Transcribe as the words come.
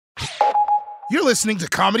You're listening to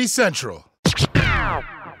Comedy Central.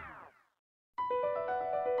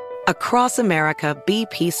 Across America,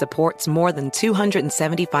 BP supports more than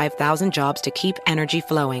 275,000 jobs to keep energy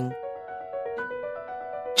flowing.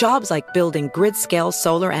 Jobs like building grid-scale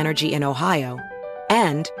solar energy in Ohio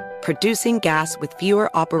and producing gas with fewer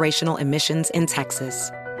operational emissions in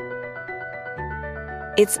Texas.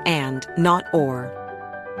 It's and, not or.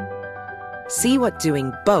 See what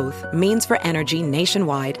doing both means for energy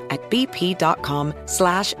nationwide at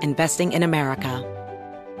bp.com/investing in America.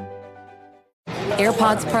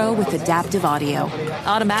 AirPods Pro with adaptive audio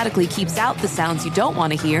automatically keeps out the sounds you don't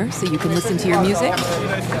want to hear so you can listen to your music,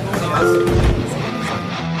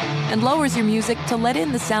 and lowers your music to let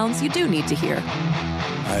in the sounds you do need to hear.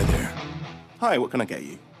 Hi there. Hi, what can I get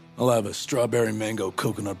you? I'll have a strawberry mango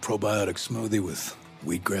coconut probiotic smoothie with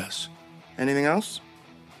wheatgrass. Anything else?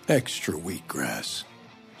 Extra wheatgrass.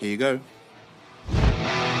 Here you go.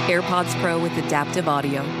 AirPods Pro with adaptive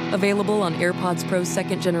audio. Available on AirPods Pro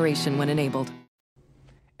 2nd generation when enabled.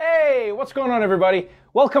 Hey, what's going on, everybody?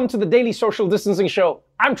 Welcome to the Daily Social Distancing Show.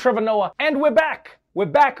 I'm Trevor Noah, and we're back. We're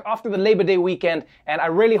back after the Labor Day weekend, and I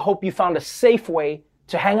really hope you found a safe way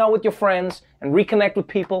to hang out with your friends and reconnect with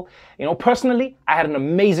people. You know, personally, I had an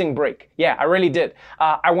amazing break. Yeah, I really did.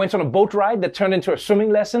 I went on a boat ride that turned into a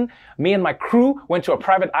swimming lesson. Me and my crew went to a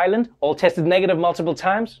private island, all tested negative multiple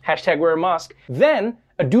times. # wear a mask. Then,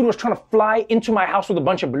 a dude was trying to fly into my house with a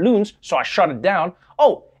bunch of balloons, so I shut it down.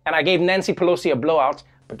 Oh, and I gave Nancy Pelosi a blowout,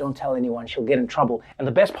 but don't tell anyone, she'll get in trouble. And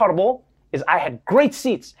the best part of all is I had great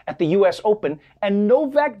seats at the US Open, and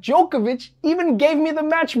Novak Djokovic even gave me the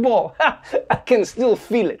match ball. I can still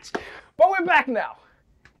feel it. But we're back now.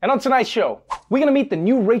 And on tonight's show, we're gonna meet the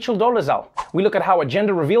new Rachel Dolezal. We look at how a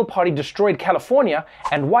gender reveal party destroyed California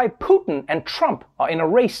and why Putin and Trump are in a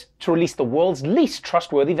race to release the world's least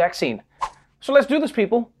trustworthy vaccine. So let's do this,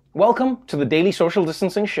 people. Welcome to the Daily Social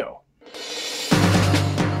Distancing Show.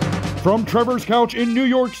 From Trevor's couch in New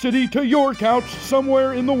York City to your couch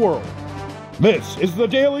somewhere in the world. This is the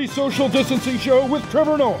Daily Social Distancing Show with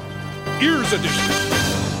Trevor Noah. Ears Edition.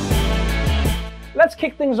 Let's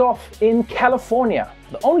kick things off in California,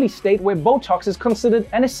 the only state where Botox is considered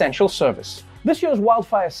an essential service. This year's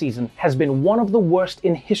wildfire season has been one of the worst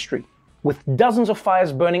in history, with dozens of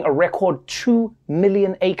fires burning a record 2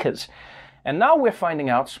 million acres. And now we're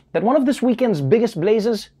finding out that one of this weekend's biggest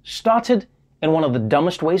blazes started in one of the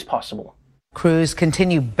dumbest ways possible. Crews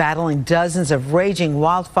continue battling dozens of raging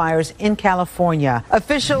wildfires in California.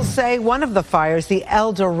 Officials say one of the fires, the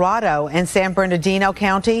El Dorado in San Bernardino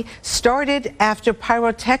County, started after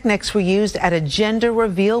pyrotechnics were used at a gender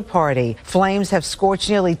reveal party. Flames have scorched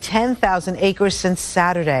nearly 10,000 acres since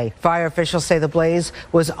Saturday. Fire officials say the blaze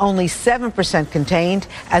was only 7% contained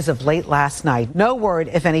as of late last night. No word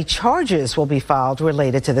if any charges will be filed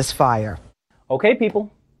related to this fire. Okay,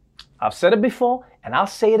 people. I've said it before, and I'll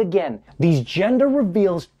say it again. These gender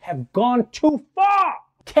reveals have gone too far.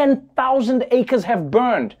 10,000 acres have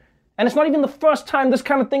burned. And it's not even the first time this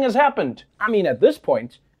kind of thing has happened. I mean, at this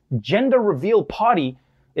point, Gender Reveal Party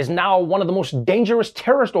is now one of the most dangerous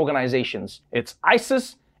terrorist organizations. It's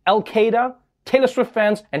ISIS, Al-Qaeda, Taylor Swift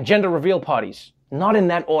fans, and gender reveal parties. Not in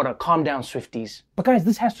that order. Calm down, Swifties. But guys,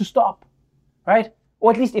 this has to stop, right? Or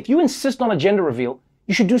at least if you insist on a gender reveal,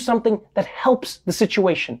 you should do something that helps the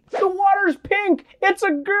situation. The water's pink! It's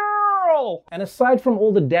a girl! And aside from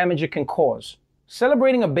all the damage it can cause,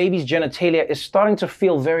 celebrating a baby's genitalia is starting to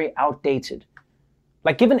feel very outdated.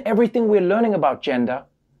 Like, given everything we're learning about gender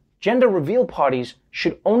reveal parties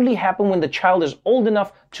should only happen when the child is old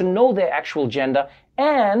enough to know their actual gender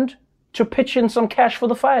and to pitch in some cash for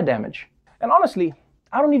the fire damage. And honestly,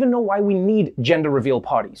 I don't even know why we need gender reveal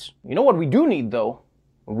parties. You know what we do need, though?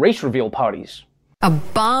 Race reveal parties. A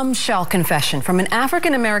bombshell confession from an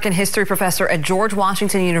African-American history professor at George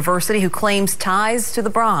Washington University who claims ties to the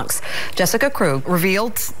Bronx. Jessica Krug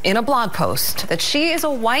revealed in a blog post that she is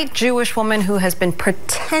a white Jewish woman who has been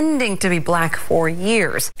pretending to be black for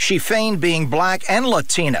years. She feigned being black and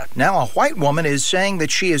Latina. Now a white woman is saying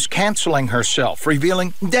that she is canceling herself,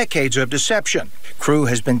 revealing decades of deception. Krug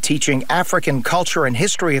has been teaching African culture and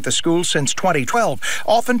history at the school since 2012,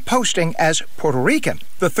 often posting as Puerto Rican.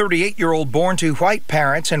 The 38-year-old born to white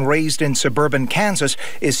parents and raised in suburban Kansas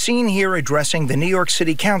is seen here addressing the New York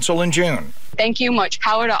City Council in June. Thank you. Much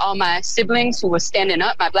power to all my siblings who were standing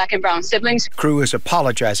up, my black and brown siblings. Krug is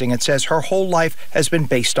apologizing and says her whole life has been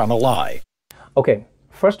based on a lie. Okay,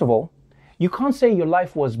 first of all, you can't say your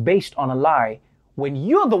life was based on a lie when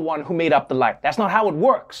you're the one who made up the lie. That's not how it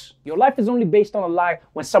works. Your life is only based on a lie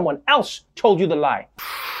when someone else told you the lie.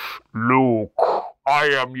 Luke, I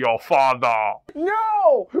am your father.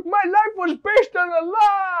 No! My life was based on a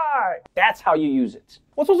lie! That's how you use it.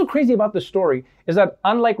 What's also crazy about this story is that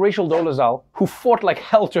unlike Rachel Dolezal, who fought like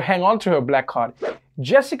hell to hang on to her black card,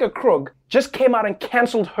 Jessica Krug just came out and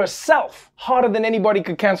canceled herself harder than anybody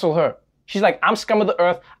could cancel her. She's like, I'm scum of the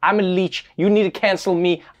earth, I'm a leech, you need to cancel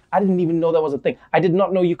me. I didn't even know that was a thing. I did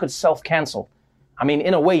not know you could self-cancel. I mean,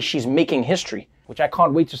 in a way, she's making history, which I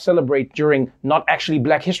can't wait to celebrate during not actually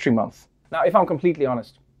Black History Month. Now, if I'm completely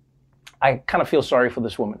honest, I kind of feel sorry for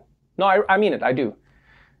this woman. No, I mean it, I do.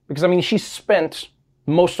 Because, I mean, she spent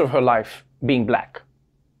most of her life being black.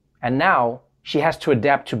 And now she has to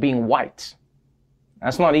adapt to being white.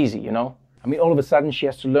 That's not easy, you know? I mean, all of a sudden she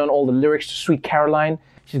has to learn all the lyrics to Sweet Caroline.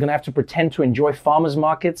 She's gonna have to pretend to enjoy farmers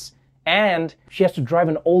markets. And she has to drive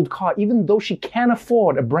an old car, even though she can't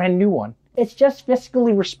afford a brand new one. It's just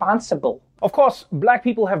fiscally responsible. Of course, black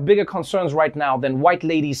people have bigger concerns right now than white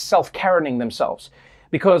ladies self-Karening themselves.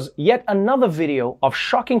 Because yet another video of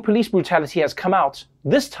shocking police brutality has come out,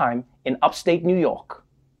 this time in upstate New York.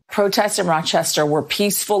 Protests in Rochester were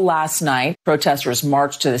peaceful last night. Protesters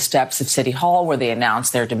marched to the steps of City Hall where they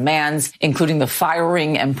announced their demands, including the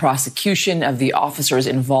firing and prosecution of the officers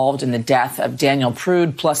involved in the death of Daniel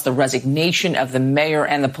Prude, plus the resignation of the mayor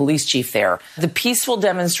and the police chief there. The peaceful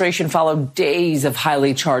demonstration followed days of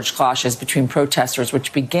highly charged clashes between protesters,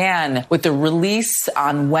 which began with the release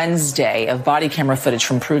on Wednesday of body camera footage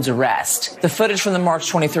from Prude's arrest. The footage from the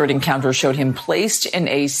March 23rd encounter showed him placed in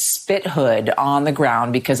a spit hood on the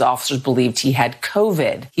ground because officers believed he had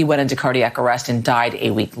COVID. He went into cardiac arrest and died a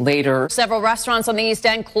week later. Several restaurants on the East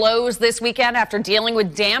End closed this weekend after dealing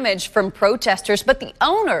with damage from protesters, but the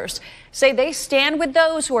owners say they stand with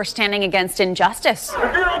those who are standing against injustice.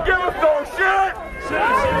 If you don't give us our shit,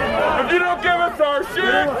 if you don't give us our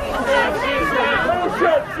shit, we'll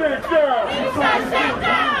shut shit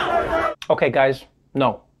down. Okay, guys,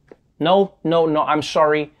 no, I'm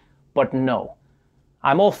sorry, but no.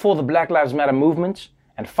 I'm all for the Black Lives Matter movement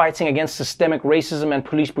and fighting against systemic racism and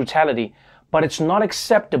police brutality, but it's not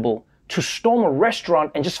acceptable to storm a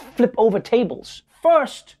restaurant and just flip over tables.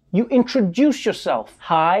 First, you introduce yourself.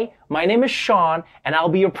 Hi, my name is Sean, and I'll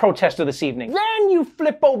be your protester this evening. Then you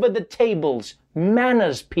flip over the tables.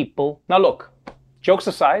 Manners, people. Now look, jokes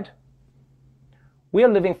aside, we are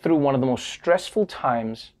living through one of the most stressful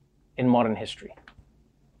times in modern history,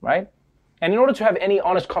 right? And in order to have any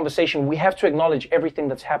honest conversation, we have to acknowledge everything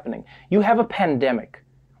that's happening. You have a pandemic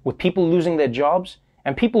with people losing their jobs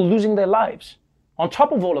and people losing their lives. On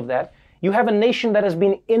top of all of that, you have a nation that has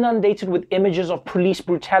been inundated with images of police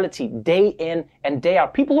brutality day in and day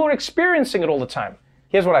out. People who are experiencing it all the time.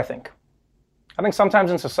 Here's what I think. I think sometimes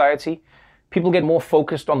in society, people get more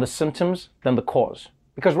focused on the symptoms than the cause.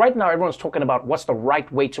 Because right now, everyone's talking about what's the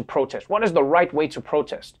right way to protest. What is the right way to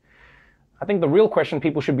protest? I think the real question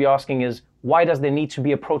people should be asking is, why does there need to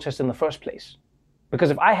be a protest in the first place? Because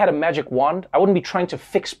if I had a magic wand, I wouldn't be trying to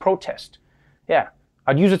fix protest. Yeah,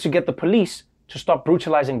 I'd use it to get the police to stop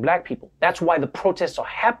brutalizing black people. That's why the protests are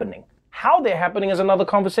happening. How they're happening is another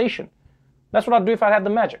conversation. That's what I'd do if I had the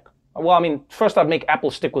magic. Well, I mean, first I'd make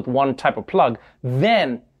Apple stick with one type of plug,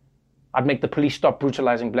 then I'd make the police stop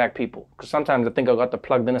brutalizing black people. Because sometimes I think I got the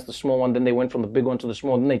plug, then it's the small one, then they went from the big one to the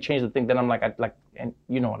small, then they changed the thing, then I'm like, and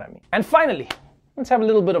you know what I mean. And finally, let's have a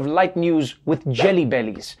little bit of light news with Jelly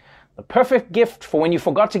Bellies. The perfect gift for when you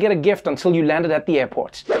forgot to get a gift until you landed at the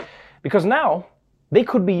airport. Because now, they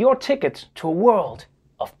could be your ticket to a world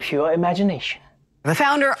of pure imagination. The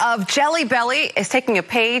founder of Jelly Belly is taking a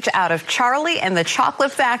page out of Charlie and the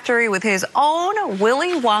Chocolate Factory with his own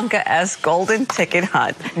Willy Wonka-esque golden ticket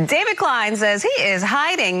hunt. David Klein says he is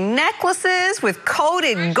hiding necklaces with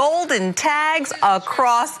coded golden tags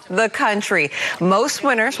across the country. Most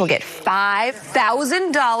winners will get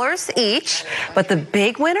 $5,000 each, but the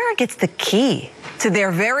big winner gets the key to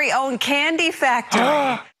their very own candy factory.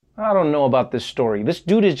 I don't know about this story. This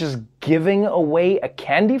dude is just giving away a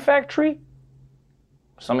candy factory?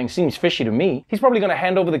 Something seems fishy to me. He's probably gonna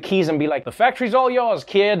hand over the keys and be like, the factory's all yours,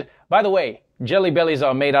 kid. By the way, Jelly Bellies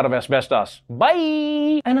are made out of asbestos.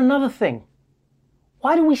 Bye! And another thing,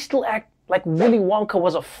 why do we still act like Willy Wonka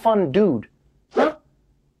was a fun dude? Huh?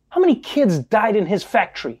 How many kids died in his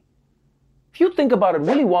factory? If you think about it,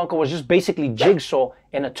 Willy Wonka was just basically Jigsaw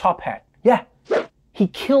in a top hat. Yeah. He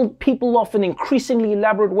killed people off in increasingly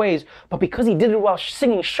elaborate ways, but because he did it while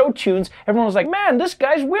singing show tunes, everyone was like, man, this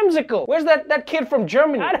guy's whimsical. Where's that kid from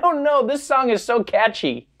Germany? I don't know, this song is so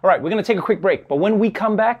catchy. All right, we're gonna take a quick break, but when we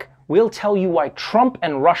come back, we'll tell you why Trump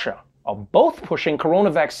and Russia are both pushing corona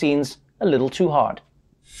vaccines a little too hard.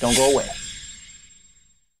 Don't go away.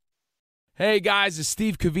 Hey guys, it's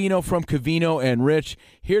Steve Covino from Covino and Rich,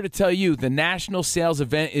 here to tell you the national sales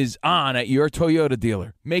event is on at your Toyota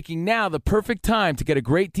dealer, making now the perfect time to get a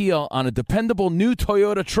great deal on a dependable new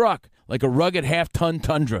Toyota truck, like a rugged half-ton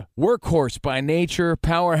Tundra. Workhorse by nature,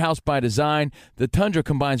 powerhouse by design, the Tundra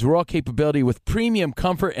combines raw capability with premium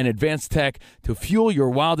comfort and advanced tech to fuel your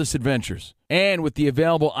wildest adventures. And with the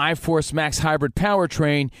available iForce Max hybrid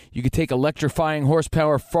powertrain, you can take electrifying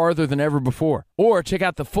horsepower farther than ever before. Or check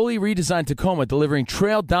out the fully redesigned Tacoma, delivering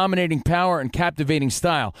trail-dominating power and captivating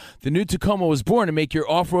style. The new Tacoma was born to make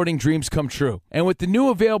your off-roading dreams come true. And with the new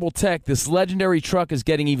available tech, this legendary truck is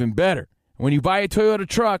getting even better. When you buy a Toyota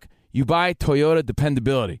truck, you buy Toyota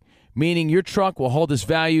dependability, meaning your truck will hold its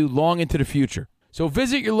value long into the future. So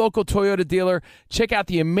visit your local Toyota dealer. Check out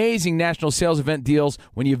the amazing national sales event deals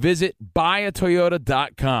when you visit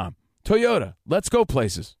buyatoyota.com. Toyota, let's go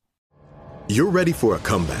places. You're ready for a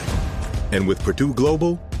comeback. And with Purdue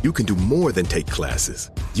Global, you can do more than take classes.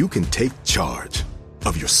 You can take charge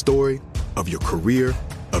of your story, of your career,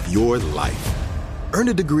 of your life. Earn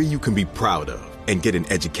a degree you can be proud of and get an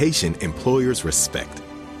education employers respect.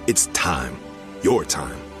 It's time, your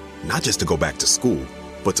time, not just to go back to school,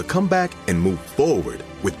 but to come back and move forward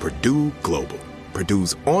with Purdue Global,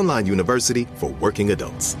 Purdue's online university for working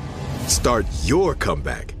adults. Start your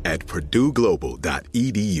comeback at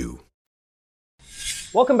purdueglobal.edu.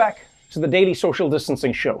 Welcome back to the Daily Social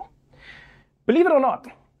Distancing Show. Believe it or not,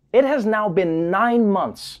 it has now been 9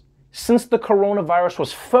 months since the coronavirus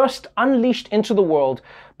was first unleashed into the world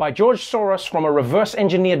by George Soros from a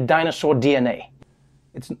reverse-engineered dinosaur DNA.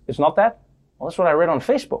 It's not that? Well, that's what I read on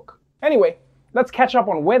Facebook. Anyway, let's catch up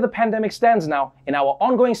on where the pandemic stands now in our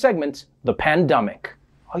ongoing segment, The Pandumbic.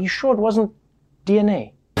 Are you sure it wasn't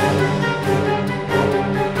DNA?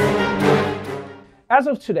 As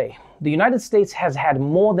of today, the United States has had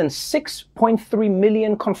more than 6.3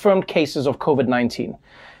 million confirmed cases of COVID-19.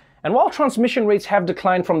 And while transmission rates have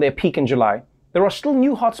declined from their peak in July, there are still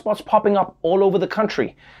new hotspots popping up all over the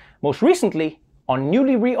country, most recently on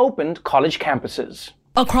newly reopened college campuses.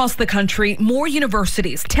 Across the country, more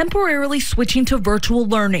universities temporarily switching to virtual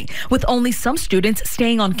learning, with only some students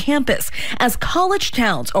staying on campus, as college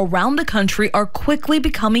towns around the country are quickly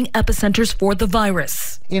becoming epicenters for the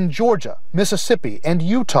virus. In Georgia, Mississippi, and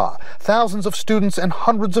Utah, thousands of students and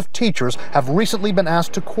hundreds of teachers have recently been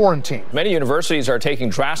asked to quarantine. Many universities are taking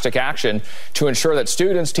drastic action to ensure that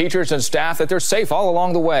students, teachers, and staff that they're safe all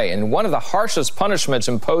along the way. And one of the harshest punishments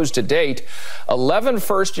imposed to date, 11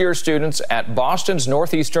 first-year students at Boston's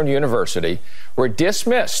Northeastern University were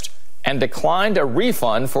dismissed and declined a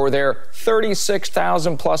refund for their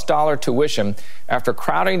 $36,000+ tuition after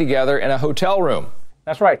crowding together in a hotel room.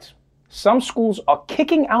 That's right. Some schools are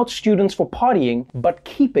kicking out students for partying, but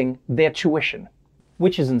keeping their tuition,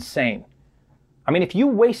 which is insane. I mean, if you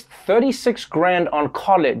waste 36 grand on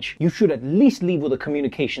college, you should at least leave with a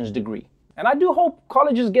communications degree. And I do hope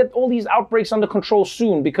colleges get all these outbreaks under control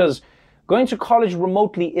soon, because going to college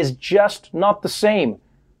remotely is just not the same.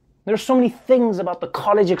 There's so many things about the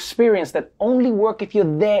college experience that only work if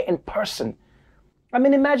you're there in person. I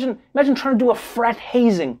mean, imagine trying to do a frat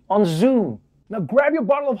hazing on Zoom. Now grab your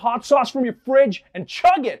bottle of hot sauce from your fridge and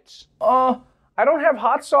chug it. I don't have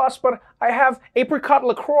hot sauce, but I have apricot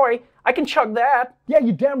LaCroix. I can chug that. Yeah,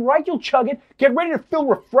 you damn right you'll chug it. Get ready to feel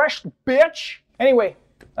refreshed, bitch. Anyway,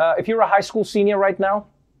 if you're a high school senior right now,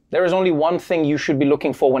 there is only one thing you should be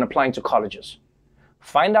looking for when applying to colleges.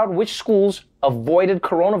 Find out which schools avoided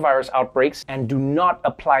coronavirus outbreaks and do not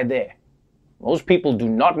apply there. Most people do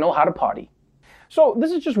not know how to party. So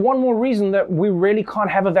this is just one more reason that we really can't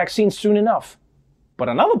have a vaccine soon enough. But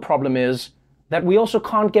another problem is that we also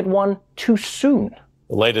can't get one too soon.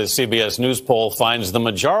 The latest CBS News poll finds the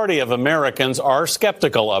majority of Americans are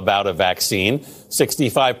skeptical about a vaccine.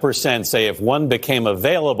 65% say if one became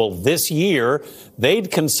available this year,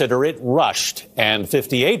 they'd consider it rushed. And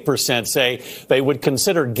 58% say they would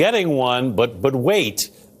consider getting one, but wait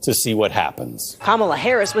to see what happens. Kamala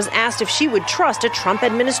Harris was asked if she would trust a Trump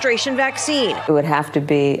administration vaccine. It would have to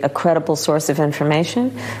be a credible source of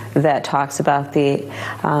information that talks about the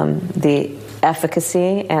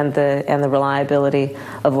efficacy and the reliability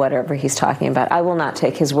of whatever he's talking about. I will not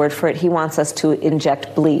take his word for it. He wants us to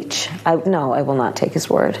inject bleach. No, I will not take his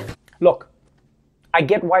word. Look, I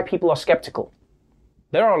get why people are skeptical.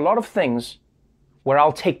 There are a lot of things where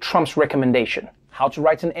I'll take Trump's recommendation. How to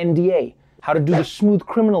write an NDA, how to do the smooth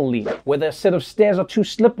criminal lead, whether a set of stairs are too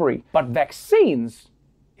slippery. But vaccines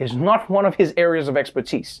is not one of his areas of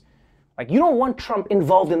expertise. Like, you don't want Trump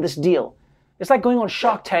involved in this deal. It's like going on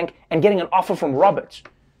Shark Tank and getting an offer from Roberts.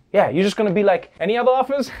 Yeah, you're just going to be like, any other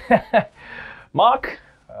offers? Mark?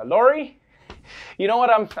 Lori? You know what?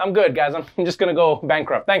 I'm good, guys. I'm just gonna go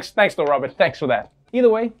bankrupt. Thanks though, Robert. Thanks for that. Either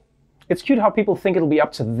way, it's cute how people think it'll be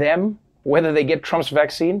up to them whether they get Trump's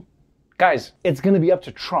vaccine. Guys, it's gonna be up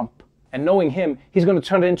to Trump. And knowing him, he's gonna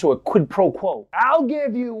turn it into a quid pro quo. I'll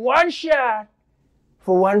give you one shot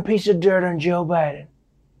for one piece of dirt on Joe Biden.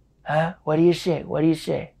 Huh? What do you say? What do you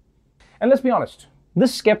say? And let's be honest,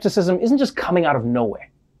 this skepticism isn't just coming out of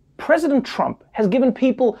nowhere. President Trump has given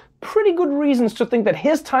people pretty good reasons to think that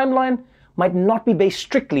his timeline might not be based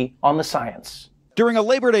strictly on the science. During a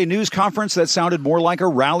Labor Day news conference that sounded more like a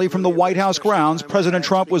rally from the White House grounds, President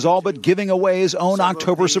Trump was all but giving away his own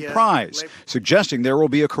October surprise, suggesting there will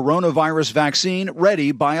be a coronavirus vaccine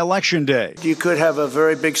ready by Election Day. You could have a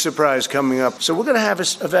very big surprise coming up. So we're going to have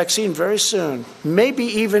a vaccine very soon, maybe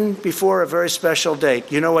even before a very special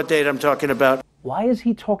date. You know what date I'm talking about? Why is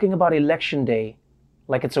he talking about Election Day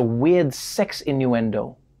like it's a weird sex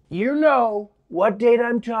innuendo? You know what date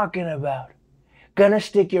I'm talking about. Gonna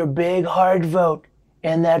stick your big hard vote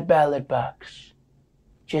in that ballot box.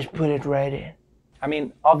 Just put it right in. I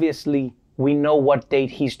mean, obviously, we know what date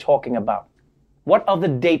he's talking about. What other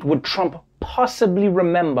date would Trump possibly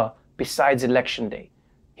remember besides Election Day?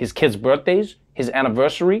 His kids' birthdays? His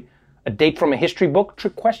anniversary? A date from a history book?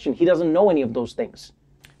 Trick question. He doesn't know any of those things.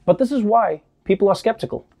 But this is why people are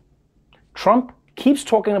skeptical. Trump keeps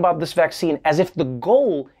talking about this vaccine as if the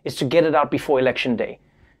goal is to get it out before Election Day.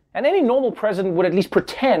 And any normal president would at least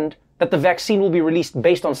pretend that the vaccine will be released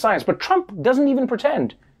based on science. But Trump doesn't even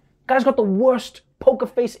pretend. Guy's got the worst poker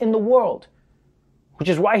face in the world. Which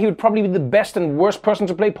is why he would probably be the best and worst person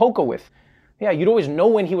to play poker with. Yeah, you'd always know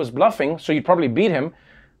when he was bluffing, so you'd probably beat him.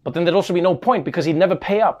 But then there'd also be no point because he'd never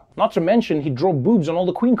pay up. Not to mention, he'd draw boobs on all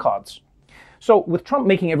the queen cards. So with Trump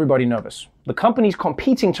making everybody nervous, the companies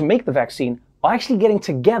competing to make the vaccine are actually getting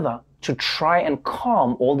together to try and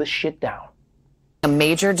calm all this shit down. A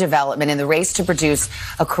major development in the race to produce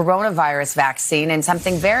a coronavirus vaccine, and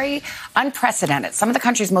something very unprecedented. Some of the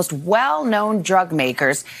country's most well-known drug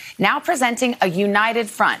makers now presenting a united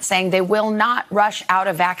front, saying they will not rush out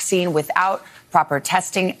a vaccine without proper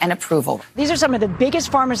testing and approval. These are some of the biggest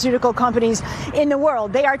pharmaceutical companies in the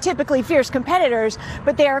world. They are typically fierce competitors,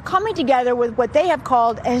 but they are coming together with what they have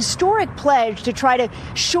called a historic pledge to try to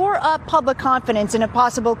shore up public confidence in a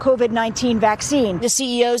possible COVID-19 vaccine. The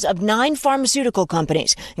CEOs of 9 pharmaceutical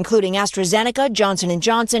companies, including AstraZeneca, Johnson &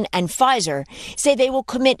 Johnson, and Pfizer, say they will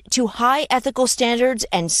commit to high ethical standards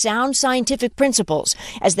and sound scientific principles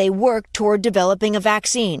as they work toward developing a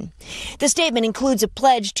vaccine. The statement includes a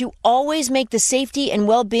pledge to always make the safety and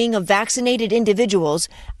well-being of vaccinated individuals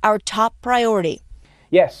our top priority.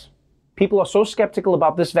 Yes, people are so skeptical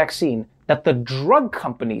about this vaccine that the drug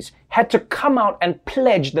companies had to come out and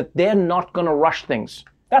pledge that they're not going to rush things.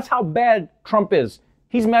 That's how bad Trump is.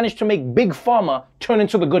 He's managed to make Big Pharma turn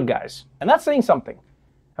into the good guys. And that's saying something.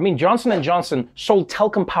 I mean, Johnson & Johnson sold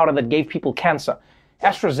talcum powder that gave people cancer.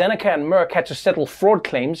 AstraZeneca and Merck had to settle fraud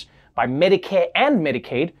claims by Medicare and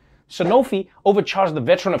Medicaid. Sanofi overcharged the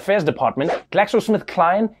Veteran Affairs Department.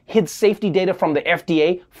 GlaxoSmithKline hid safety data from the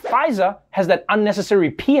FDA. Pfizer has that unnecessary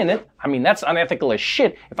P in it. I mean, that's unethical as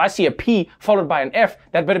shit. If I see a P followed by an F,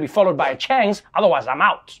 that better be followed by a Chang's, otherwise I'm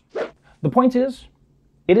out. The point is,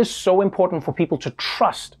 it is so important for people to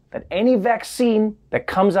trust that any vaccine that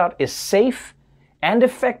comes out is safe and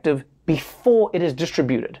effective before it is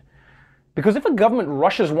distributed. Because if a government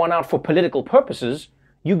rushes one out for political purposes,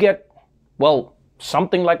 you get, well,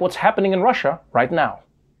 something like what's happening in Russia right now.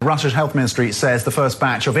 Russia's health ministry says the first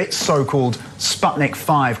batch of its so-called Sputnik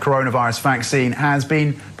 5 coronavirus vaccine has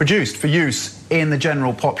been produced for use in the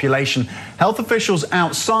general population. Health officials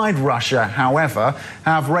outside Russia, however,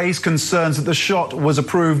 have raised concerns that the shot was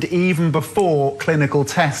approved even before clinical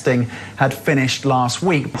testing had finished last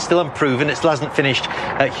week. It's still unproven, it still hasn't finished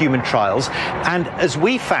human trials, and as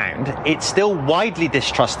we found, it's still widely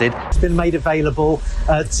distrusted. It's been made available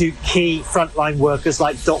to key frontline workers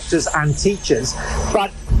like doctors and teachers, but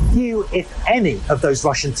few, if any, of those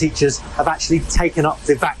Russian teachers have actually taken up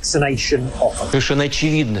the vaccination offer.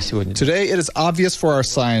 Today, it is obvious for our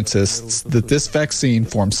scientists that this vaccine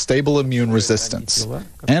forms stable immune resistance.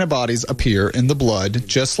 Antibodies appear in the blood,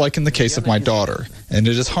 just like in the case of my daughter, and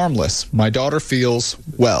it is harmless. My daughter feels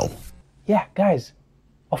well. Yeah, guys,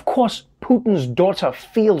 of course Putin's daughter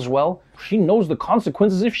feels well. She knows the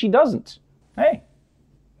consequences if she doesn't. Hey,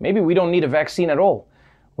 maybe we don't need a vaccine at all.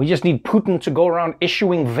 We just need Putin to go around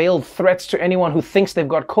issuing veiled threats to anyone who thinks they've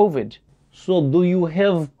got COVID. So do you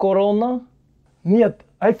have corona? Нет,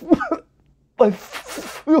 I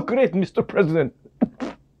feel great, Mr. President.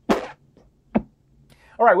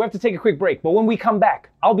 All right, we have to take a quick break, but when we come back,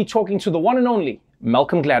 I'll be talking to the one and only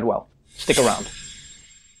Malcolm Gladwell. Stick around.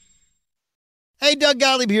 Hey, Doug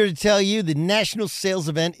Gottlieb here to tell you the national sales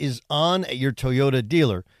event is on at your Toyota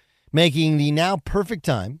dealer, making the now perfect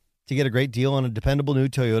time to get a great deal on a dependable new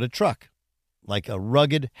Toyota truck, like a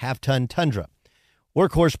rugged half-ton Tundra.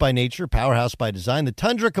 Workhorse by nature, powerhouse by design, the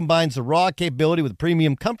Tundra combines the raw capability with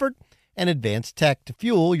premium comfort and advanced tech to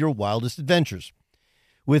fuel your wildest adventures.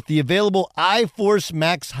 With the available iForce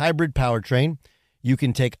Max hybrid powertrain, you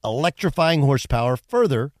can take electrifying horsepower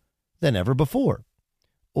further than ever before.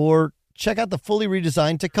 Or check out the fully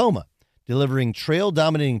redesigned Tacoma. Delivering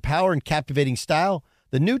trail-dominating power and captivating style,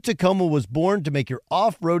 the new Tacoma was born to make your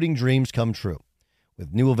off-roading dreams come true.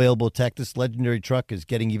 With new available tech, this legendary truck is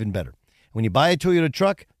getting even better. When you buy a Toyota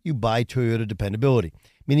truck, you buy Toyota dependability,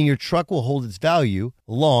 meaning your truck will hold its value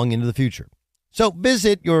long into the future. So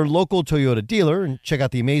visit your local Toyota dealer and check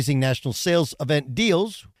out the amazing national sales event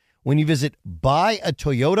deals when you visit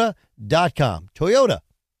buyatoyota.com. Toyota,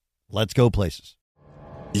 let's go places.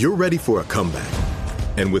 You're ready for a comeback.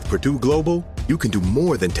 And with Purdue Global, you can do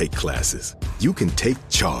more than take classes. You can take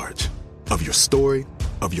charge of your story,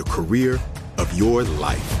 of your career, of your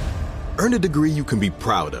life. Earn a degree you can be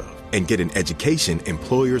proud of and get an education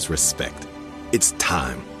employers respect. It's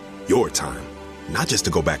time, your time, not just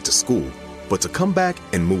to go back to school, but to come back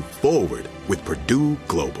and move forward with Purdue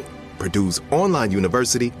Global, Purdue's online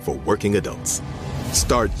university for working adults.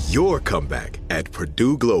 Start your comeback at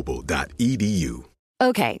purdueglobal.edu.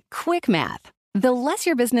 Okay, quick math. The less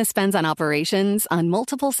your business spends on operations, on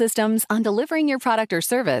multiple systems, on delivering your product or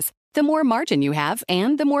service, the more margin you have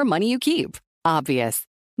and the more money you keep. Obvious.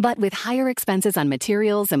 But with higher expenses on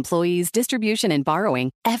materials, employees, distribution, and borrowing,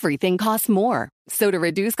 everything costs more. So to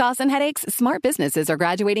reduce costs and headaches, smart businesses are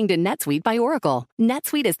graduating to NetSuite by Oracle.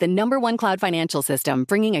 NetSuite is the #1 cloud financial system,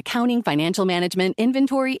 bringing accounting, financial management,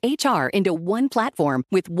 inventory, HR into one platform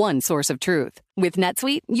with one source of truth. With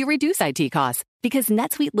NetSuite, you reduce IT costs because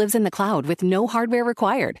NetSuite lives in the cloud with no hardware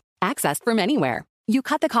required, accessed from anywhere. You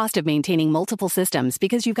cut the cost of maintaining multiple systems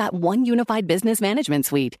because you've got one unified business management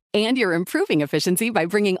suite. And you're improving efficiency by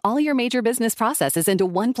bringing all your major business processes into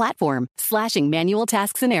one platform, slashing manual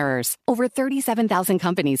tasks and errors. Over 37,000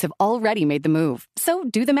 companies have already made the move. So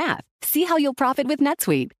do the math. See how you'll profit with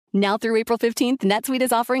NetSuite. Now through April 15th, NetSuite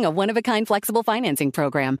is offering a one-of-a-kind flexible financing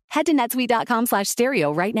program. Head to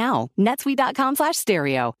netsuite.com/stereo right now.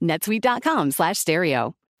 netsuite.com/stereo.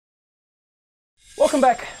 netsuite.com/stereo. Welcome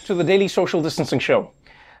back to the Daily Social Distancing Show.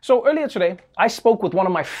 So earlier today, I spoke with one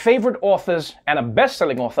of my favorite authors and a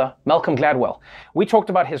best-selling author, Malcolm Gladwell. We talked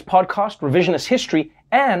about his podcast, Revisionist History,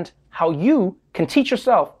 and how you can teach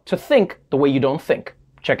yourself to think the way you don't think.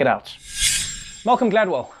 Check it out. Malcolm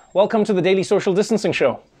Gladwell, welcome to the Daily Social Distancing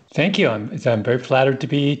Show. Thank you. I'm very flattered to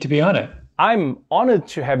be on it. I'm honored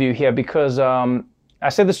to have you here because I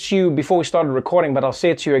said this to you before we started recording, but I'll say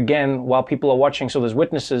it to you again while people are watching so there's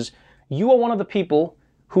witnesses. You are one of the people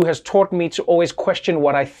who has taught me to always question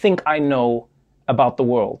what I think I know about the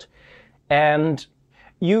world. And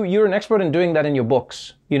you're an expert in doing that in your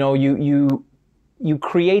books. You know, you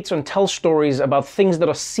create and tell stories about things that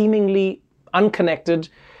are seemingly unconnected.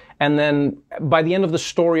 And then by the end of the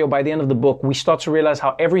story or by the end of the book, we start to realize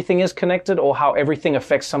how everything is connected or how everything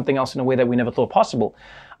affects something else in a way that we never thought possible.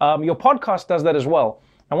 Your podcast does that as well.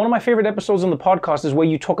 And one of my favorite episodes on the podcast is where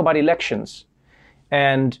you talk about elections.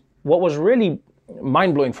 And what was really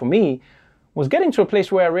mind-blowing for me was getting to a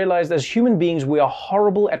place where I realized as human beings, we are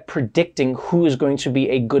horrible at predicting who is going to be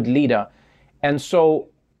a good leader. And so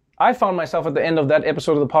I found myself at the end of that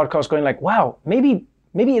episode of the podcast going like, wow, maybe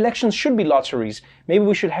elections should be lotteries. Maybe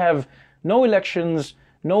we should have no elections,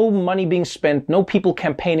 no money being spent, no people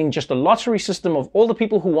campaigning, just a lottery system of all the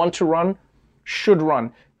people who want to run should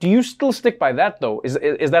run. Do you still stick by that though?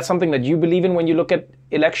 Is that something that you believe in when you look at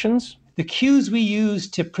elections? The cues we use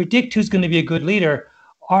to predict who's going to be a good leader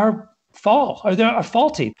are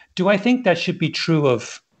faulty. Do I think that should be true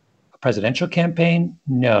of a presidential campaign?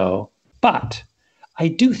 No. But I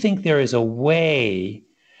do think there is a way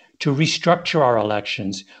to restructure our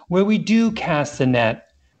elections where we do cast the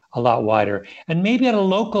net a lot wider. And maybe at a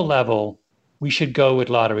local level, we should go with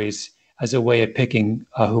lotteries as a way of picking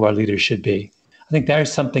who our leaders should be. I think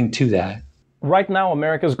there's something to that. Right now,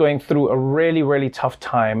 America's going through a really, really tough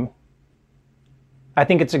time. I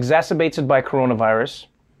think it's exacerbated by coronavirus.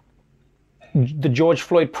 The George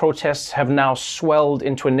Floyd protests have now swelled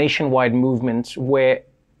into a nationwide movement where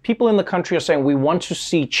people in the country are saying we want to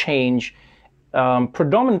see change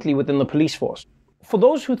predominantly within the police force. For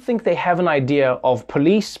those who think they have an idea of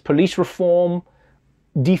police reform,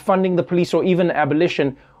 defunding the police, or even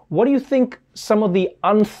abolition, what do you think some of the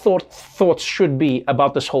unthought thoughts should be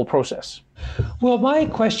about this whole process? Well, my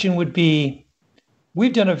question would be,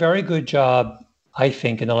 we've done a very good job I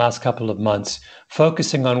think, in the last couple of months,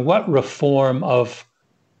 focusing on what reform of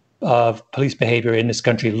police behavior in this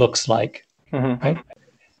country looks like, right?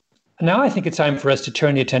 Now I think it's time for us to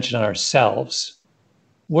turn the attention on ourselves.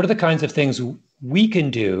 What are the kinds of things we can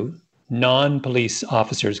do, non-police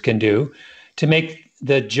officers can do, to make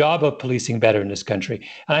the job of policing better in this country?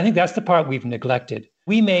 And I think that's the part we've neglected.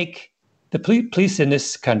 We make the police in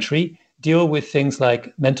this country deal with things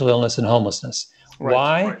like mental illness and homelessness. Right,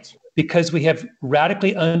 why? Right. Because we have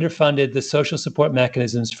radically underfunded the social support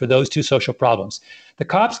mechanisms for those two social problems. The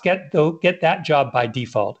cops get that job by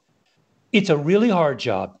default. It's a really hard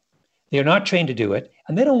job. They're not trained to do it,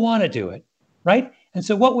 and they don't want to do it, right? And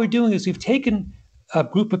so what we're doing is we've taken a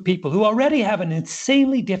group of people who already have an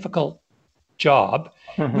insanely difficult job.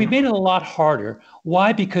 We've made it a lot harder.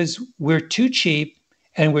 Why? Because we're too cheap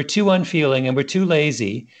and we're too unfeeling and we're too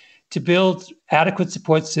lazy to build adequate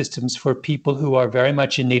support systems for people who are very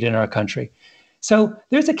much in need in our country. So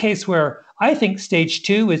there's a case where I think stage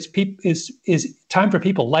two is time for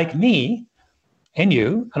people like me and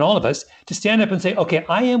you and all of us to stand up and say, okay,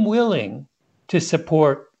 I am willing to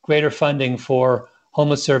support greater funding for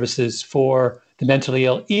homeless services, for the mentally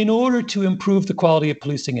ill, in order to improve the quality of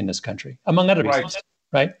policing in this country, among other reasons,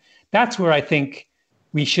 right? That's where I think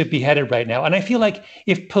we should be headed right now. And I feel like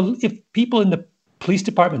if people in the police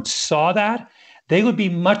department saw that, they would be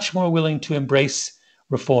much more willing to embrace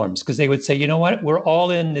reforms, because they would say, you know what, we're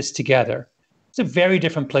all in this together. It's a very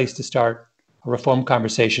different place to start a reform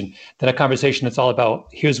conversation than a conversation that's all about,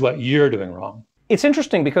 here's what you're doing wrong. It's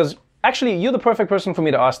interesting because actually you're the perfect person for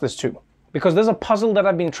me to ask this to, because there's a puzzle that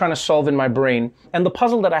I've been trying to solve in my brain, and the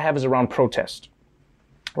puzzle that I have is around protest.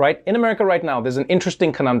 Right? In America right now, there's an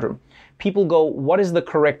interesting conundrum. People go, what is the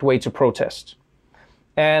correct way to protest?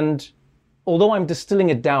 And although I'm distilling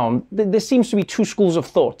it down, there seems to be two schools of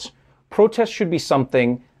thought. Protest should be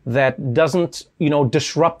something that doesn't,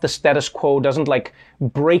 disrupt the status quo, doesn't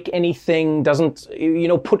break anything, doesn't,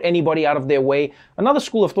 put anybody out of their way. Another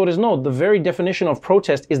school of thought is no, the very definition of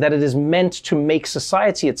protest is that it is meant to make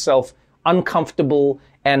society itself uncomfortable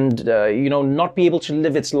and, not be able to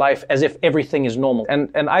live its life as if everything is normal.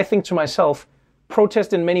 And I think to myself,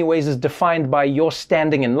 protest in many ways is defined by your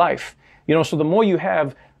standing in life. So the more you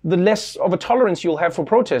have, the less of a tolerance you'll have for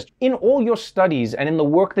protest. In all your studies and in the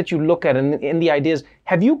work that you look at and in the ideas,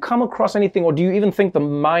 have you come across anything, or do you even think the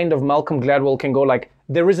mind of Malcolm Gladwell can go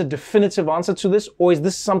there is a definitive answer to this, or is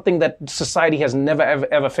this something that society has never,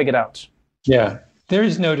 ever figured out? Yeah, there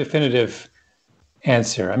is no definitive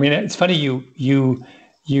answer. I mean, it's funny you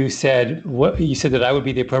said that I would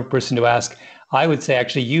be the appropriate person to ask. I would say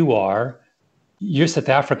actually you're South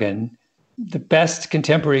African. The best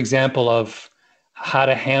contemporary example of how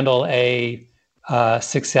to handle a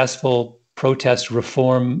successful protest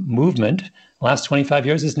reform movement the last 25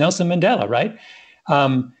 years is Nelson Mandela, right?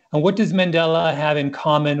 And what does Mandela have in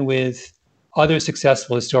common with other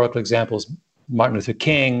successful historical examples? Martin Luther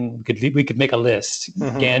King, we could make a list,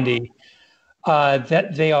 Gandhi,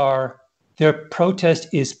 that their protest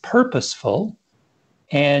is purposeful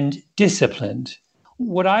and disciplined.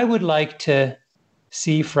 What I would like to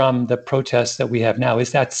see from the protests that we have now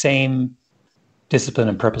is that same discipline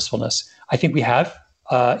and purposefulness. I think we have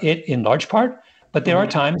it in large part, but there are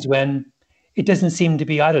times when it doesn't seem to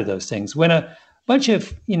be either of those things. When a bunch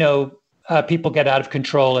of people get out of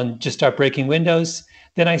control and just start breaking windows,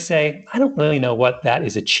 then I say, I don't really know what that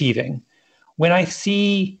is achieving. When I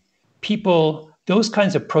see people, those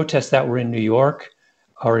kinds of protests that were in New York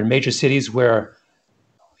or in major cities where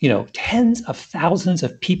tens of thousands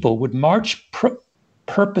of people would march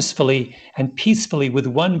purposefully and peacefully with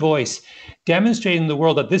one voice, demonstrating to the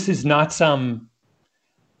world that this is not some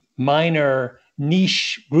minor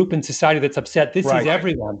niche group in society that's upset. This is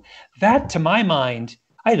everyone. That, to my mind,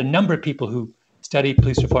 I had a number of people who study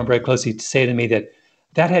police reform very closely to say to me that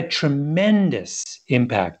had tremendous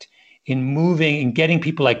impact in moving and getting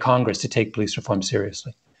people like Congress to take police reform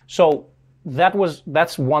seriously. So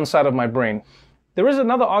that's one side of my brain. There is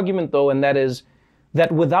another argument, though, and that is that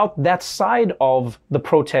without that side of the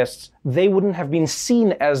protests, they wouldn't have been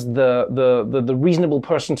seen as the reasonable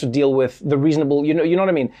person to deal with, the reasonable, you know what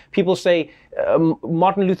I mean? People say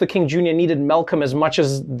Martin Luther King Jr. needed Malcolm as much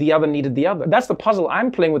as the other needed the other. That's the puzzle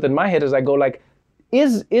I'm playing with in my head as I go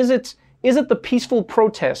is it the peaceful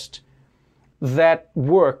protest that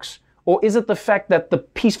works, or is it the fact that the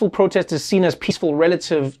peaceful protest is seen as peaceful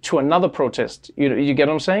relative to another protest? You get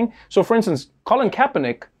what I'm saying? So for instance, Colin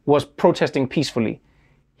Kaepernick was protesting peacefully.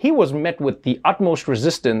 He was met with the utmost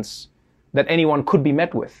resistance that anyone could be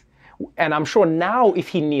met with. And I'm sure now if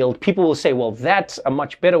he kneeled, people will say, well, that's a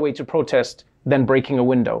much better way to protest than breaking a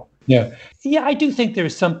window. Yeah, I do think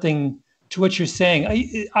there's something to what you're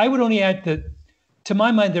saying, I would only add that, to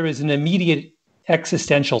my mind, there is an immediate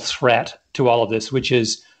existential threat to all of this, which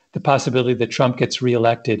is the possibility that Trump gets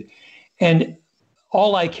reelected. And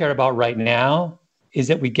all I care about right now is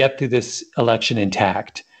that we get through this election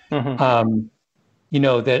intact. That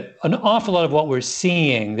an awful lot of what we're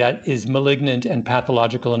seeing that is malignant and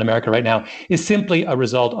pathological in America right now is simply a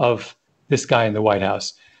result of this guy in the White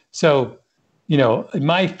House. So,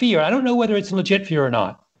 my fear, I don't know whether it's a legit fear or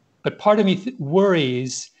not, but part of me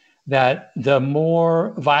worries that the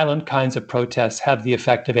more violent kinds of protests have the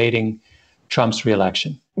effect of aiding Trump's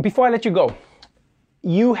reelection. Before I let you go,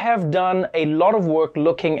 you have done a lot of work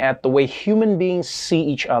looking at the way human beings see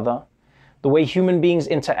each other, the way human beings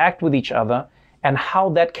interact with each other, and how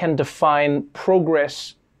that can define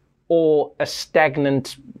progress or a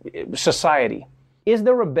stagnant society. Is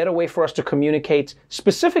there a better way for us to communicate,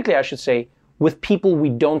 specifically, I should say, with people we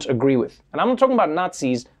don't agree with? And I'm not talking about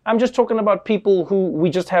Nazis. I'm just talking about people who we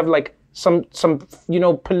just have like some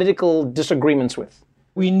political disagreements with.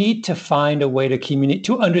 We need to find a way to communicate,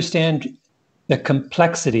 to understand the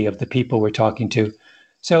complexity of the people we're talking to.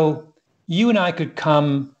 So you and I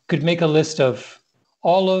could make a list of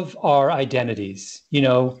all of our identities.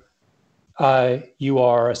 You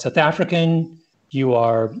are a South African, you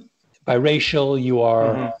are biracial, you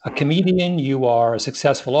are a comedian, you are a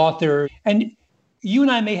successful author. And you and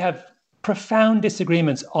I may have profound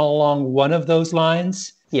disagreements along one of those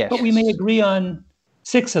lines, but we may agree on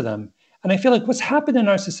 6 of them. And I feel like what's happened in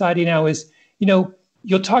our society now is, you'll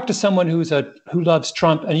talk to someone who loves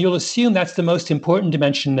Trump, and you'll assume that's the most important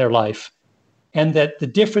dimension in their life, and that the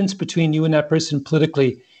difference between you and that person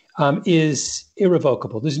politically is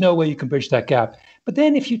irrevocable. There's no way you can bridge that gap. But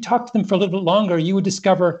then if you talk to them for a little bit longer, you would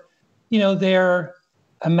discover, they're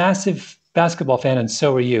a massive basketball fan, and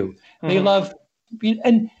so are you. They love,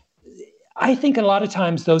 and I think a lot of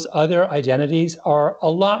times those other identities are a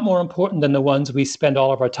lot more important than the ones we spend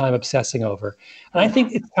all of our time obsessing over. And I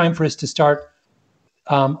think it's time for us to start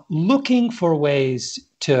looking for ways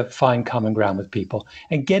to find common ground with people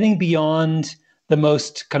and getting beyond the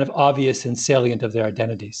most kind of obvious and salient of their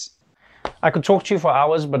identities. I could talk to you for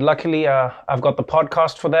hours, but luckily I've got the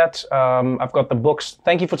podcast for that. I've got the books.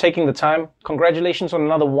 Thank you for taking the time. Congratulations on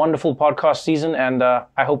another wonderful podcast season, and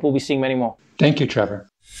I hope we'll be seeing many more. Thank you, Trevor.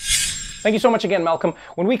 Thank you so much again, Malcolm.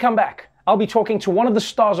 When we come back, I'll be talking to one of the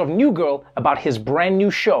stars of New Girl about his brand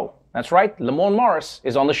new show. That's right, Lamorne Morris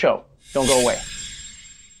is on the show. Don't go away.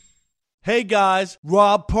 Hey guys,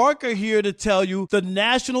 Rob Parker here to tell you the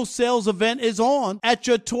national sales event is on at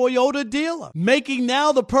your Toyota dealer, making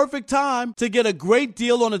now the perfect time to get a great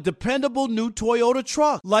deal on a dependable new Toyota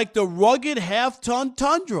truck like the rugged half-ton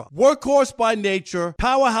Tundra. Workhorse by nature,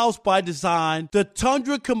 powerhouse by design, the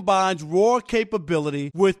Tundra combines raw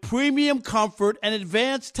capability with premium comfort and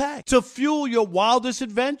advanced tech to fuel your wildest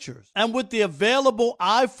adventures. And with the available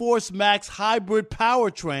iForce Max hybrid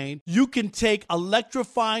powertrain, you can take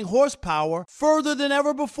electrifying horsepower further than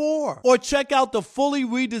ever before. Or check out the fully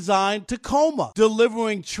redesigned Tacoma,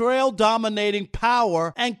 delivering trail-dominating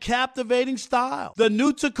power and captivating style. The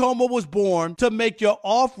new Tacoma was born to make your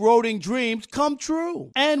off-roading dreams come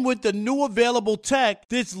true. And with the new available tech,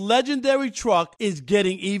 this legendary truck is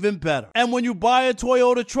getting even better. And when you buy a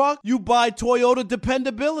Toyota truck, you buy Toyota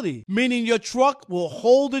dependability, meaning your truck will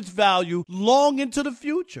hold its value long into the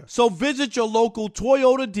future. So visit your local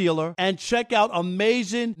Toyota dealer and check out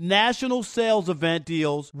amazing national sales event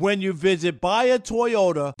deals when you visit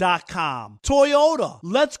buyatoyota.com. Toyota,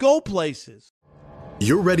 let's go places.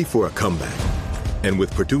 You're ready for a comeback. And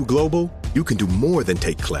with Purdue Global, you can do more than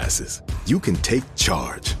take classes. You can take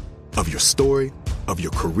charge of your story, of your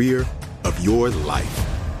career, of your life.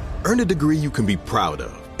 Earn a degree you can be proud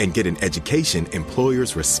of and get an education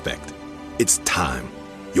employers respect. It's time,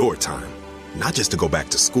 your time, not just to go back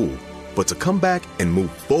to school, but to come back and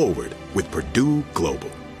move forward with Purdue Global,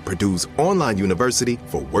 Purdue's online university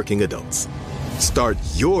for working adults. Start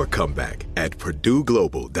your comeback at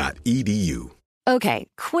purdueglobal.edu. Okay,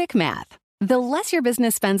 quick math. The less your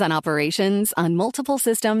business spends on operations, on multiple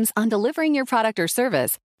systems, on delivering your product or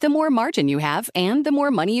service, the more margin you have and the more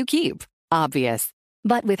money you keep. Obvious.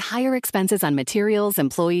 But with higher expenses on materials,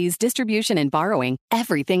 employees, distribution, and borrowing,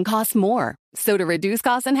 everything costs more. So to reduce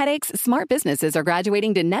costs and headaches, smart businesses are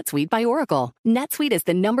graduating to NetSuite by Oracle. NetSuite is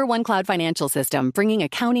the #1 cloud financial system, bringing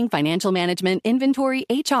accounting, financial management, inventory,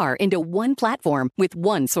 HR into one platform with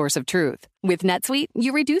one source of truth. With NetSuite,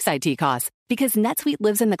 you reduce IT costs because NetSuite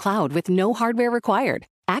lives in the cloud with no hardware required,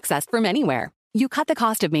 accessed from anywhere. You cut the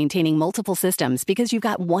cost of maintaining multiple systems because you've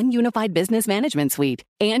got one unified business management suite.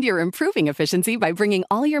 And you're improving efficiency by bringing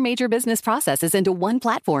all your major business processes into one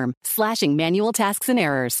platform, slashing manual tasks and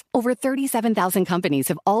errors. Over 37,000 companies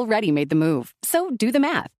have already made the move. So do the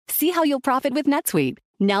math. See how you'll profit with NetSuite.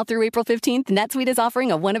 Now through April 15th, NetSuite is offering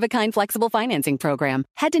a one-of-a-kind flexible financing program.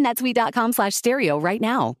 Head to netsuite.com/stereo right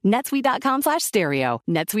now. netsuite.com/stereo.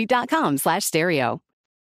 netsuite.com/stereo.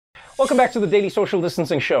 Welcome back to the Daily Social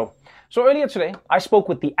Distancing Show. So earlier today, I spoke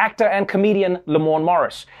with the actor and comedian Lamorne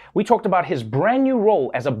Morris. We talked about his brand new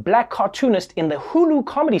role as a black cartoonist in the Hulu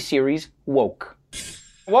comedy series Woke.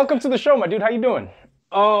 Welcome to the show, my dude. How you doing?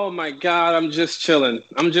 Oh my God, I'm just chilling.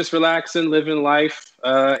 I'm just relaxing, living life,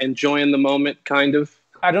 enjoying the moment, kind of.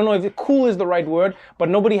 I don't know if cool is the right word, but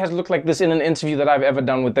nobody has looked like this in an interview that I've ever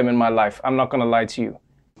done with them in my life. I'm not going to lie to you.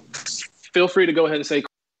 Feel free to go ahead and say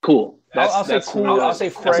cool. I'll say cool. I'll say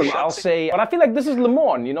fresh. I'll say. But I feel like this is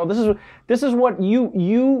Lamorne. You know, this is what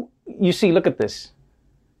you see. Look at this.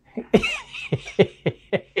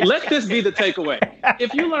 Let this be the takeaway.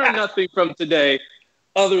 If you learn nothing from today,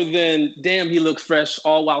 other than damn, he looks fresh,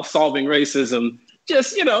 all while solving racism,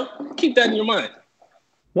 just keep that in your mind.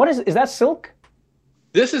 What is that? Silk?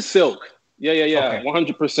 This is silk. Yeah. Okay.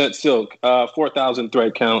 100% silk. 4,000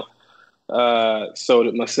 thread count. Sewed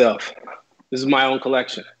it myself. This is my own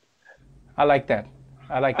collection. I like that.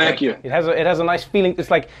 Thank you. It has a nice feeling.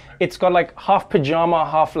 It's got like half pajama,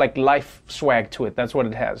 half like life swag to it. That's what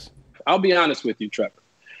it has. I'll be honest with you, Trevor.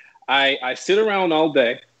 I sit around all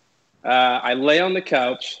day. I lay on the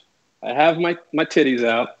couch. I have my titties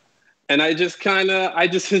out, and I just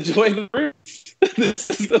enjoy the breeze. This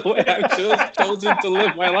is the way I've chosen to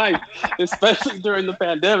live my life, especially during the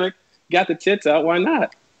pandemic. Got the tits out. Why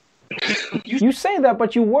not? You say that,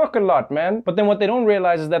 but you work a lot, man. But then what they don't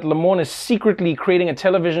realize is that Lamorne is secretly creating a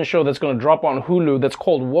television show that's going to drop on Hulu that's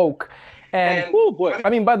called Woke. And oh boy, I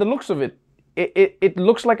mean, by the looks of it, it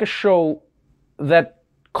looks like a show that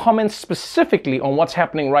comments specifically on what's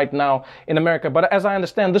happening right now in America. But as I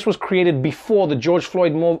understand, this was created before the George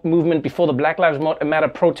Floyd movement, before the Black Lives Matter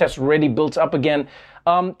protests really built up again.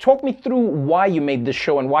 Talk me through why you made this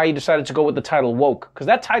show and why you decided to go with the title Woke. Because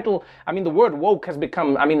that title, I mean, the word woke has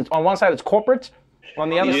become, I mean, on one side it's corporate, on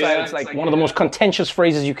the other side it's like one of the most contentious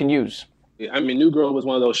phrases you can use. I mean, New Girl was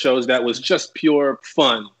one of those shows that was just pure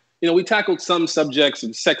fun. We tackled some subjects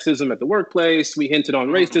of sexism at the workplace. We hinted on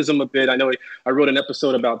racism a bit. I know I wrote an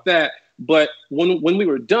episode about that. But when we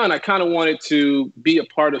were done, I kind of wanted to be a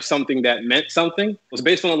part of something that meant something. It was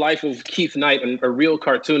based on the life of Keith Knight, a real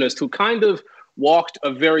cartoonist who kind of walked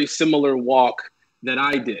a very similar walk that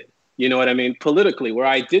I did. You know what I mean? Politically, where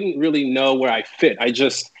I didn't really know where I fit. I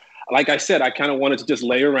just, like I said, I kind of wanted to just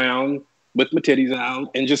lay around with my titties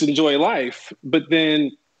out and just enjoy life. But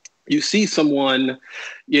then you see someone,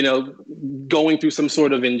 going through some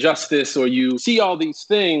sort of injustice, or you see all these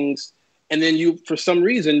things, and then you, for some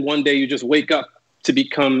reason, one day you just wake up to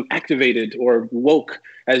become activated or woke,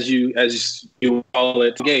 as you call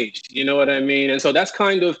it, engaged. You know what I mean? And so that's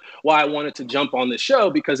kind of why I wanted to jump on the show,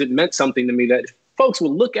 because it meant something to me that if folks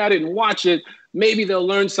will look at it and watch it, maybe they'll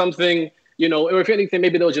learn something, or if anything,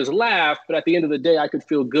 maybe they'll just laugh. But at the end of the day, I could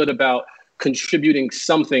feel good about contributing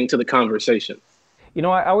something to the conversation.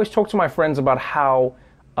 I always talk to my friends about how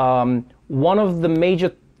one of the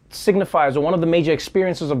major signifiers or one of the major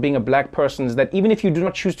experiences of being a black person is that even if you do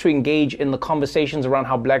not choose to engage in the conversations around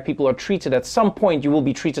how black people are treated, at some point you will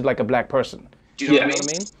be treated like a black person. Do you know what I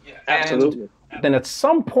mean? Yeah, absolutely. And then at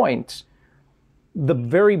some point, the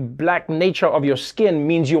very black nature of your skin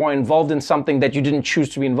means you are involved in something that you didn't choose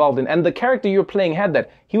to be involved in. And the character you're playing had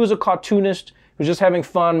that. He was a cartoonist who was just having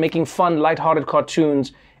fun, making fun, lighthearted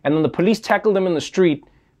cartoons. And then the police tackled him in the street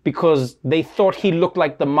because they thought he looked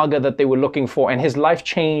like the mugger that they were looking for. And his life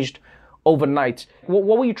changed overnight.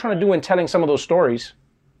 What were you trying to do in telling some of those stories?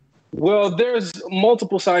 Well, there's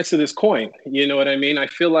multiple sides to this coin. You know what I mean? I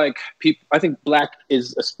feel like I think black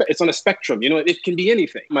is, it's on a spectrum. It can be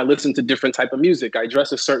anything. I listen to different type of music. I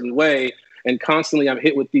dress a certain way. And constantly I'm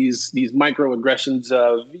hit with these microaggressions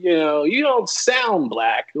of, you don't sound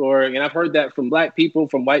black. And I've heard that from black people,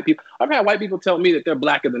 from white people. I've had white people tell me that they're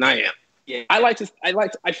blacker than I am. Yeah.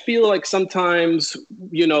 I feel like sometimes,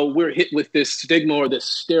 we're hit with this stigma or this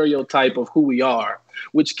stereotype of who we are,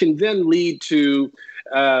 which can then lead to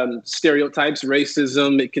stereotypes,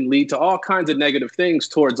 racism. It can lead to all kinds of negative things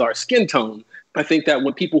towards our skin tone. I think that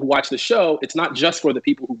when people who watch the show, it's not just for the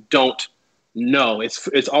people who don't know.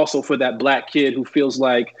 It's also for that black kid who feels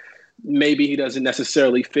like maybe he doesn't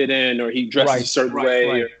necessarily fit in, or he dresses a certain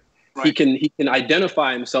way. Or he can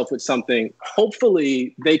identify himself with something.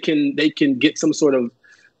 Hopefully they can get some sort of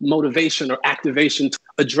motivation or activation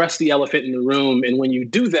to address the elephant in the room. And when you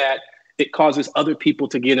do that, it causes other people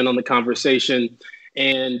to get in on the conversation.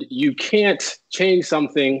 And you can't change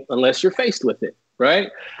something unless you're faced with it, right?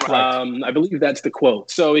 I believe that's the quote.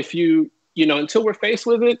 So if until we're faced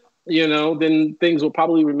with it, then things will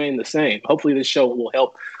probably remain the same. Hopefully this show will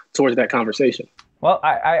help towards that conversation. Well,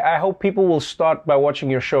 I hope people will start by watching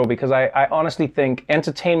your show, because I honestly think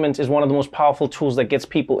entertainment is one of the most powerful tools that gets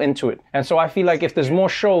people into it. And so I feel like if there's more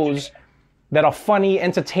shows that are funny,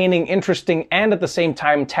 entertaining, interesting, and at the same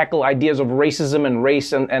time tackle ideas of racism and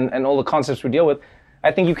race and all the concepts we deal with,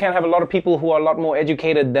 I think you can have a lot of people who are a lot more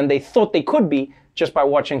educated than they thought they could be just by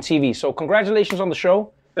watching TV. So congratulations on the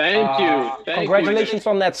show. Thank you. Congratulations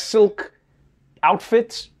on that silk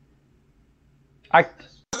outfit.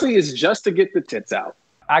 Honestly, it's just to get the tits out.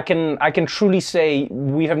 I can truly say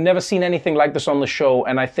we have never seen anything like this on the show,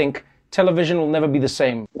 and I think television will never be the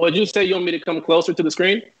same. Would you say you want me to come closer to the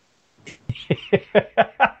screen?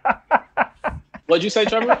 What'd you say,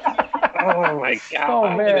 Trevor? Oh my God!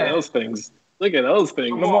 Oh man! Look at those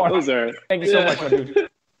things. Lamorne. Those are. Thank you so much, my dude.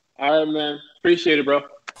 All right, man. Appreciate it, bro.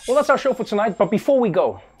 Well, that's our show for tonight. But before we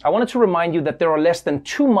go, I wanted to remind you that there are less than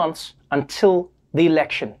 2 months until the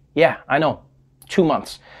election. Yeah, I know. 2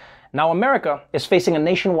 months. Now, America is facing a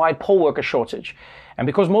nationwide poll worker shortage. And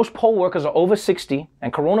because most poll workers are over 60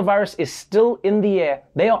 and coronavirus is still in the air,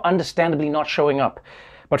 they are understandably not showing up.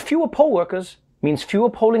 But fewer poll workers means fewer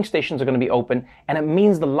polling stations are going to be open, and it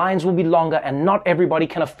means the lines will be longer and not everybody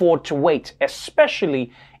can afford to wait,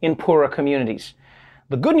 especially in poorer communities.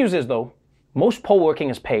 The good news is, though, most poll working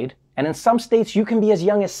is paid, and in some states you can be as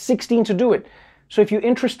young as 16 to do it. So if you're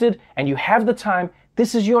interested and you have the time,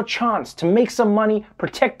 this is your chance to make some money,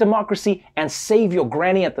 protect democracy, and save your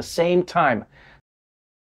granny at the same time.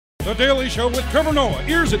 The Daily Show with Trevor Noah,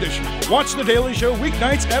 Ears Edition. Watch The Daily Show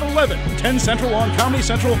weeknights at 11, 10 Central on Comedy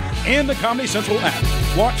Central and the Comedy Central app.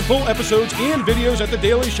 Watch full episodes and videos at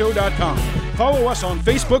thedailyshow.com. Follow us on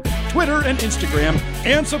Facebook, Twitter, and Instagram,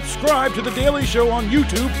 and subscribe to The Daily Show on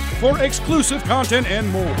YouTube for exclusive content and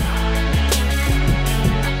more.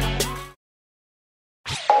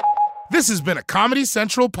 This has been a Comedy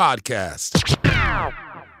Central podcast.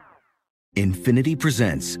 Infiniti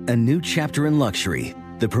presents a new chapter in luxury.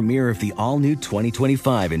 The premiere of the all-new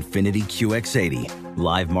 2025 Infiniti QX80,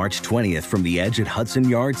 live March 20th from the Edge at Hudson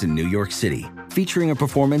Yards in New York City, featuring a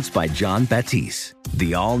performance by John Batiste.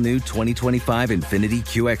 The all-new 2025 Infiniti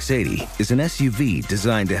QX80 is an SUV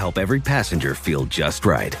designed to help every passenger feel just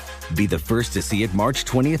right. Be the first to see it March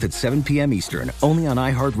 20th at 7 p.m. Eastern, only on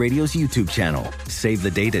iHeartRadio's YouTube channel. Save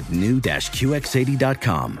the date at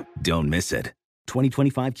new-QX80.com. Don't miss it.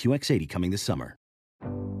 2025 QX80 coming this summer.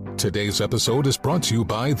 Today's episode is brought to you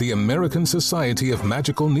by the American Society of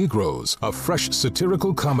Magical Negroes, a fresh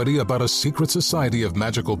satirical comedy about a secret society of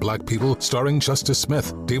magical black people starring Justice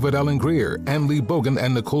Smith, David Allen Greer, Ann Lee Bogan,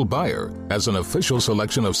 and Nicole Byer. As an official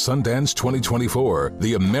selection of Sundance 2024,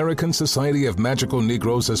 the American Society of Magical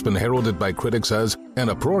Negroes has been heralded by critics as an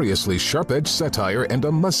uproariously sharp-edged satire and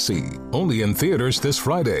a must-see. Only in theaters this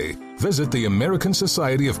Friday. Visit the American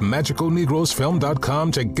Society of Magical Negroes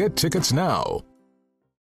Film.com to get tickets now.